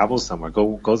go travel somewhere,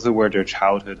 go to where their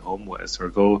childhood home was, or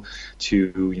go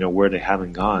to where they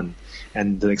haven't gone,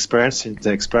 and the expressions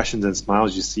and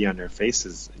smiles you see on their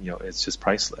faces, it's just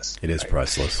priceless. It is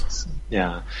priceless.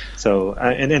 Yeah. So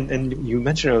and you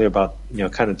mentioned earlier about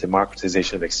kind of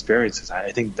democratization of experiences.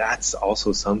 I think that's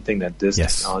also something that this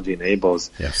technology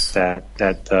enables. Yes.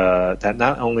 That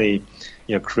not only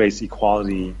creates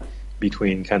equality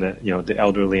between kind of the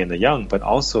elderly and the young, but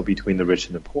also between the rich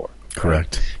and the poor.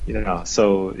 Correct.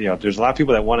 So there's a lot of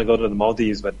people that want to go to the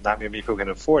Maldives, but not many people can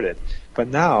afford it. But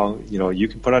now you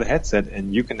can put on a headset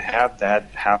and you can have that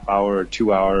half-hour or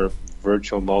 2-hour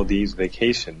virtual Maldives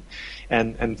vacation,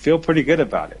 and feel pretty good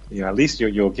about it. At least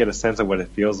you'll get a sense of what it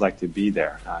feels like to be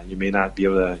there. You may not be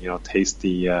able to taste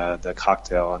the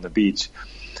cocktail on the beach,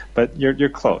 but you're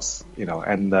close,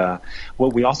 and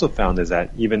what we also found is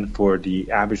that even for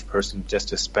the average person just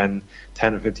to spend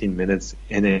 10 or 15 minutes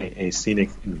in a scenic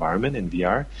environment in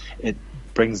VR, it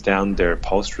brings down their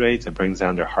pulse rate, it brings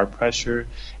down their heart pressure,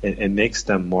 it makes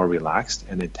them more relaxed,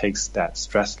 and it takes that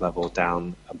stress level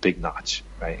down a big notch,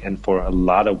 right? And for a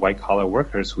lot of white-collar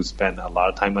workers who spend a lot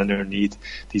of time underneath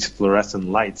these fluorescent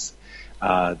lights,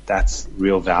 that's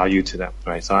real value to them,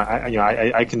 right? So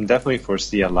I can definitely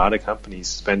foresee a lot of companies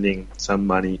spending some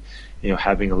money,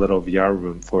 having a little VR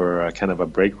room for kind of a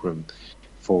break room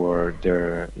for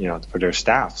their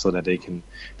staff, so that they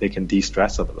can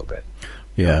de-stress a little bit.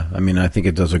 Yeah, I mean, I think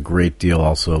it does a great deal.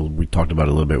 Also, we talked about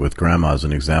it a little bit with grandma as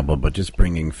an example, but just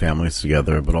bringing families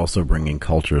together, but also bringing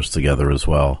cultures together as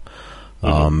well.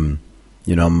 I'm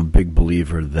a big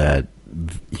believer that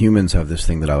humans have this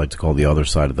thing that I like to call the other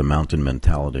side of the mountain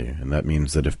mentality, and that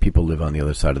means that if people live on the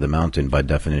other side of the mountain, by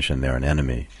definition, they're an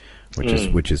enemy,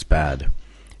 which is bad.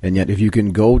 And yet, if you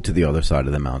can go to the other side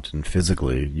of the mountain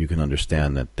physically, you can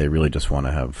understand that they really just want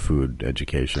to have food,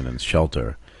 education, and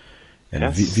shelter. And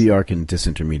VR can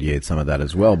disintermediate some of that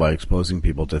as well by exposing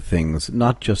people to things,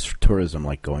 not just tourism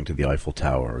like going to the Eiffel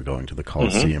Tower or going to the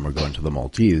Colosseum or going to the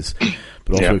Maldives,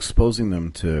 but also exposing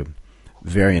them to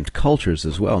variant cultures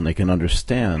as well, and they can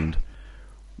understand,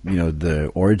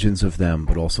 the origins of them,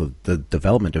 but also the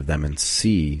development of them, and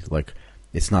see, like,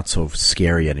 it's not so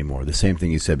scary anymore. The same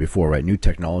thing you said before, right? New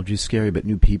technology is scary, but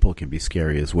new people can be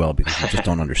scary as well because you just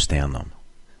don't understand them.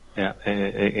 Yeah,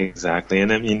 exactly.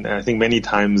 And I mean, I think many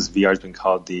times VR has been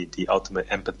called the ultimate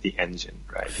empathy engine,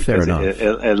 right? Fair enough.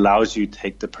 It allows you to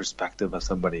take the perspective of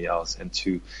somebody else and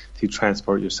to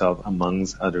transport yourself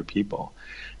amongst other people.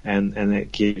 And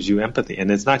it gives you empathy. And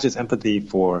it's not just empathy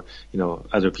for,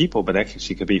 other people, but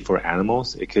actually could be for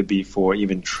animals. It could be for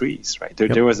even trees, right?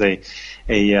 There was an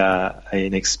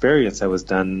experience that was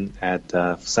done at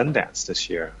Sundance this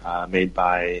year, made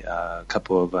by a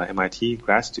couple of MIT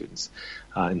grad students.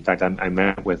 In fact, I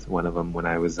met with one of them when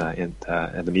I was at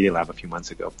the Media Lab a few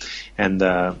months ago. And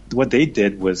what they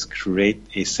did was create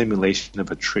a simulation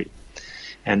of a tree.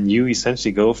 And you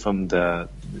essentially go from the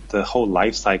whole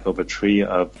life cycle of a tree,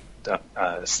 of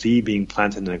seed being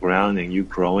planted in the ground and you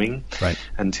growing, right,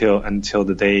 until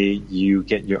the day you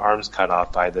get your arms cut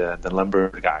off by the lumber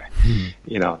guy,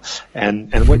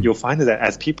 And what you'll find is that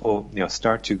as people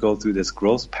start to go through this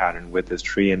growth pattern with this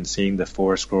tree and seeing the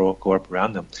forest grow up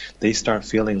around them, they start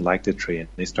feeling like the tree and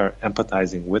they start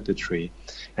empathizing with the tree.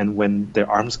 And when their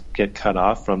arms get cut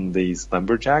off from these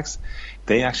lumberjacks,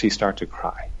 they actually start to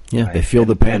cry. Yeah, right? They feel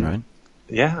the pain, right?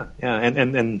 Yeah,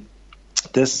 and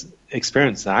this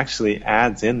experience actually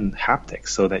adds in haptics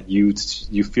so that you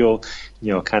feel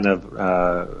kind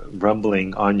of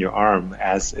rumbling on your arm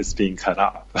as it's being cut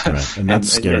off. Right. And that's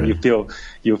scary. And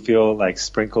you feel like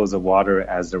sprinkles of water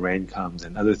as the rain comes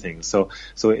and other things. So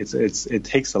it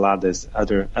takes a lot of this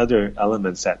other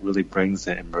elements that really brings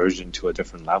the immersion to a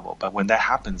different level. But when that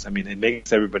happens, I mean, it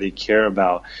makes everybody care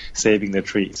about saving the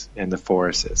trees and the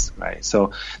forests, right?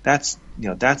 So that's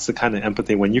the kind of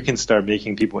empathy when you can start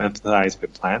making people empathize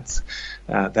with plants.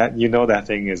 That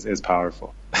thing is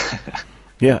powerful.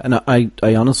 Yeah, and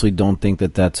I honestly don't think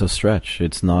that that's a stretch.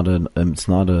 It's not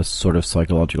a sort of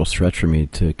psychological stretch for me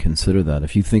to consider that.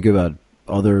 If you think about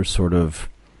other sort of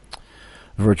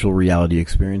virtual reality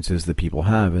experiences that people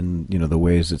have, and the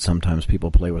ways that sometimes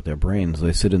people play with their brains,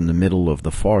 they sit in the middle of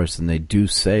the forest and they do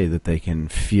say that they can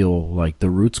feel like the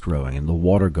roots growing and the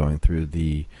water going through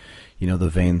the the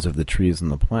veins of the trees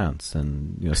and the plants,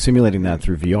 and simulating that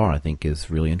through VR, I think,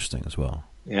 is really interesting as well.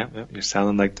 Yeah, you're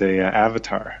sounding like the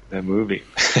Avatar, the movie.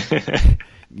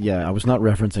 Yeah, I was not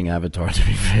referencing Avatar, to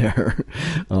be fair,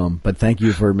 but thank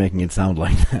you for making it sound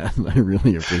like that. I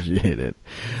really appreciate it.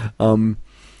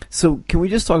 So can we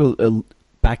just talk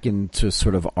back into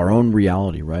sort of our own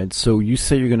reality, right? So you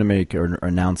say you're going to make or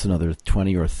announce another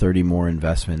 20 or 30 more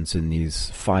investments in these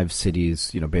 5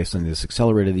 cities, based on this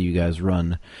accelerator that you guys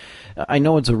run. I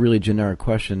know it's a really generic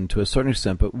question to a certain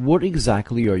extent, but what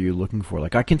exactly are you looking for?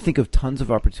 Like, I can think of tons of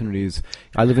opportunities.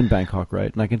 I live in Bangkok,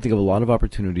 right? And I can think of a lot of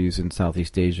opportunities in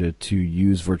Southeast Asia to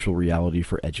use virtual reality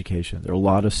for education. There are a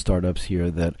lot of startups here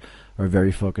that are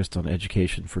very focused on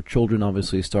education for children,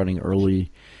 obviously, starting early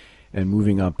and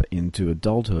moving up into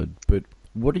adulthood. But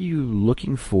what are you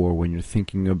looking for when you're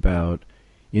thinking about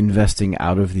investing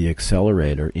out of the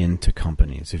accelerator into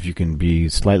companies, if you can be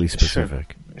slightly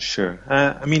specific? Sure.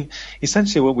 I mean,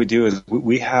 essentially what we do is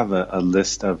we have a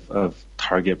list of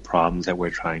target problems that we're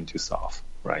trying to solve,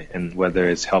 right? And whether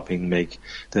it's helping make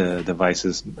the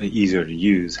devices easier to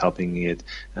use, helping it,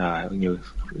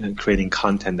 creating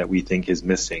content that we think is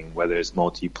missing, whether it's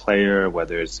multiplayer,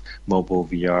 whether it's mobile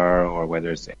VR, or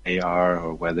whether it's AR,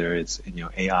 or whether it's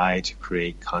AI to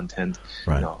create content.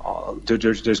 Right.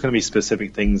 There's going to be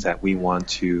specific things that we want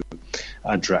to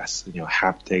address.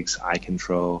 Haptics, eye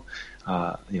control,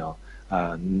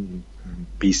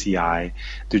 BCI.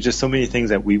 There's just so many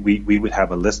things that we would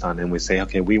have a list on, and we say,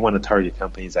 okay, we want to target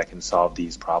companies that can solve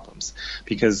these problems.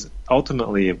 Because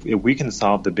ultimately, if we can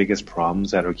solve the biggest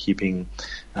problems that are keeping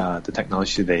the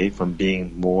technology today from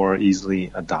being more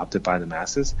easily adopted by the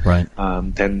masses, right,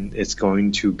 then it's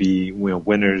going to be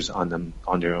winners on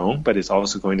their own, but it's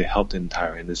also going to help the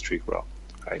entire industry grow.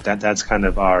 Right? That's kind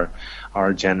of our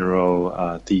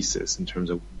general thesis in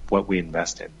terms of what we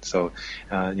invest in. So,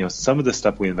 some of the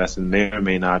stuff we invest in may or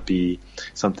may not be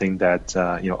something that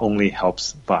only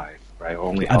helps Vive, right? Or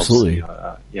only helps. Absolutely.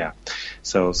 Yeah.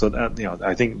 So that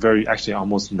I think actually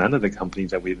almost none of the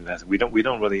companies that we invest in, we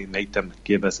don't really make them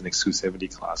give us an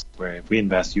exclusivity clause where if we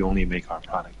invest, you only make our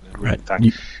product. Right. In fact,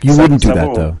 you wouldn't do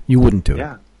that though. You wouldn't do it.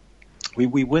 Yeah.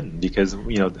 We wouldn't, because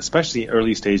especially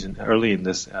early in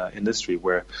this industry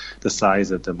where the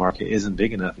size of the market isn't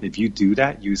big enough. If you do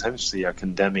that, you essentially are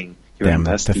condemning your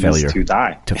investees to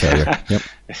die. To failure. Yep.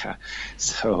 Yeah.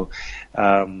 So,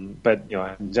 but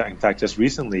in fact, just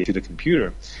recently to the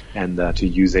computer and to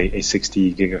use a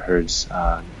 60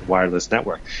 gigahertz wireless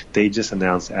network, they just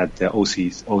announced at the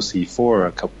OC4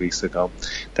 a couple weeks ago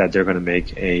that they're going to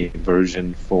make a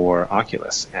version for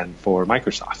Oculus and for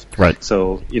Microsoft. Right.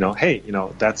 So, hey,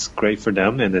 that's great for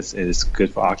them, and it's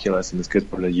good for Oculus, and it's good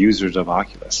for the users of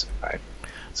Oculus, right?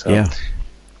 So. Yeah.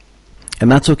 And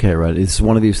that's okay, right? It's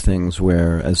one of these things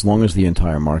where as long as the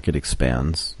entire market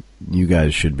expands, you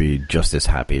guys should be just as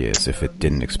happy as if it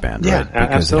didn't expand, right? Because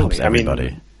absolutely. it helps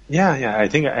everybody. I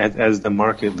think as the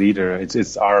market leader,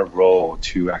 it's our role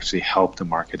to actually help the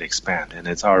market expand, and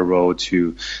it's our role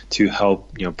to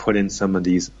help put in some of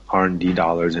these R&D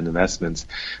dollars and investments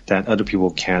that other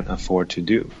people can't afford to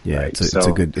do. Yeah, right? it's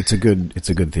a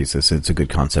good thesis. It's a good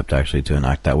concept actually to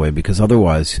enact that way, because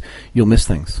otherwise you'll miss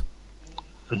things.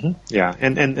 Mm-hmm. Yeah,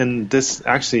 and this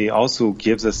actually also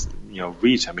gives us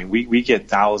reach. I mean, we get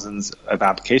thousands of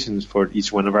applications for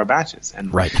each one of our batches,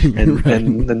 and right.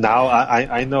 and now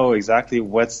I know exactly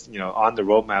what's on the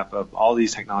roadmap of all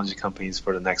these technology companies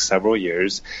for the next several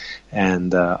years,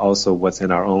 and also what's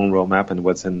in our own roadmap and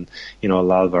what's in a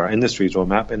lot of our industry's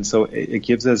roadmap, and so it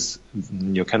gives us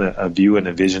kind of a view and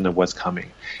a vision of what's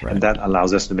coming, right. And that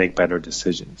allows us to make better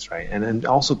decisions, right? And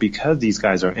also because these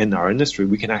guys are in our industry,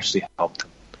 we can actually help them.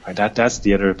 Right? That's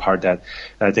the other part that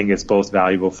I think is both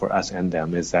valuable for us and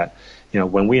them, is that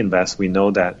when we invest, we know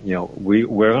that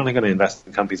we're only going to invest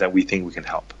in companies that we think we can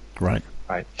help. Right.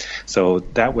 Right. So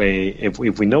that way, if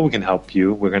we know we can help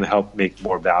you, we're going to help make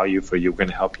more value for you. We're going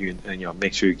to help you,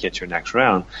 make sure you get your next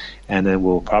round, and then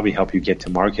we'll probably help you get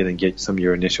to market and get some of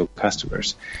your initial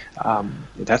customers.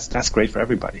 That's great for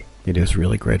everybody. It is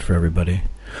really great for everybody.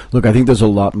 Look, I think there's a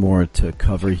lot more to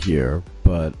cover here,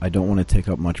 but I don't want to take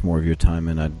up much more of your time,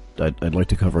 and I'd like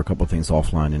to cover a couple of things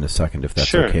offline in a second, if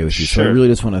that's okay with you. Sure. So I really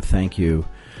just want to thank you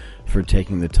for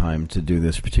taking the time to do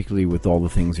this, particularly with all the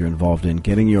things you're involved in.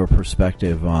 Getting your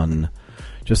perspective on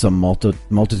just a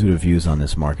multitude of views on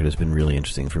this market has been really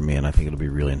interesting for me, and I think it'll be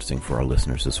really interesting for our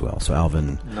listeners as well. So,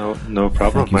 Alvin, no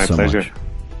problem. Thank you My so pleasure. Much.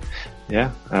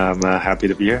 Yeah, I'm happy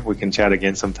to be here. We can chat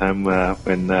again sometime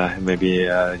when maybe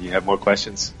you have more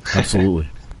questions. Absolutely.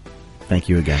 Thank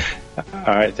you again.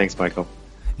 All right. Thanks, Michael.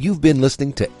 You've been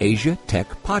listening to Asia Tech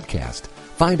Podcast.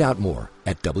 Find out more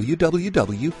at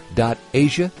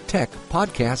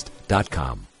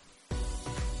www.asiatechpodcast.com.